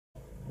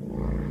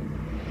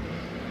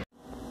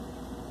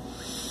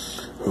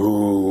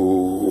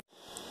Ooh.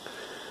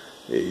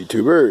 Hey,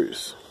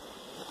 YouTubers.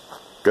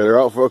 Got her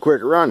out for a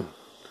quick run.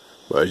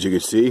 But as you can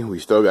see, we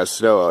still got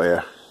snow out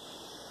here.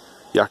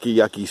 Yucky,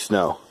 yucky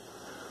snow.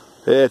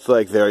 It's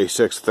like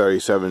 36,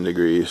 37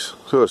 degrees.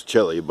 So it's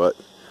chilly, but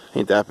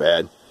ain't that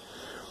bad.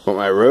 But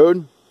my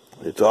road,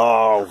 it's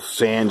all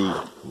sandy,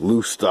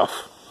 loose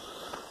stuff.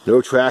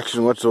 No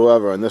traction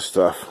whatsoever on this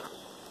stuff.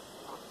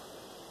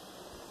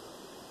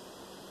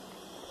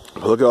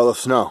 But look at all the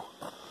snow.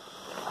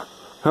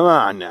 Come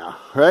on now,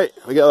 right?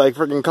 We got like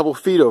freaking a couple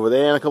feet over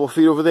there and a couple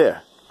feet over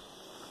there.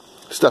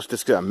 Stuff's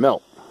just gonna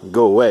melt and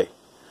go away.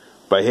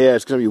 But here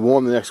it's gonna be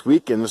warm the next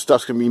week and the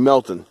stuff's gonna be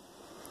melting.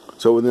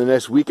 So within the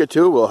next week or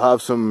two, we'll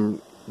have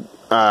some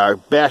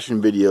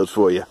bashing videos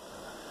for you.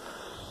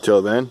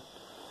 Till then,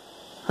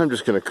 I'm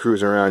just gonna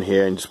cruise around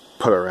here and just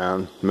put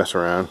around, mess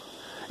around.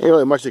 Ain't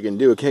really much I can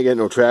do. Can't get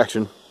no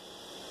traction.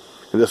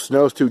 If the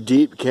snow's too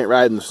deep, can't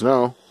ride in the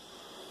snow.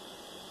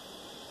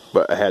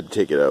 But I had to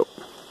take it out.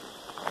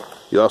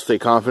 You all stay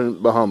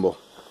confident but humble.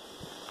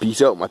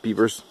 Peace out, my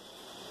peepers.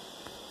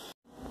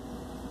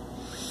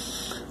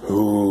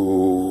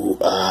 Ooh,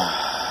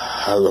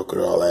 look at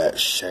all that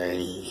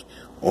shiny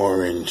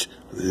orange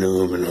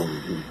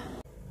aluminum.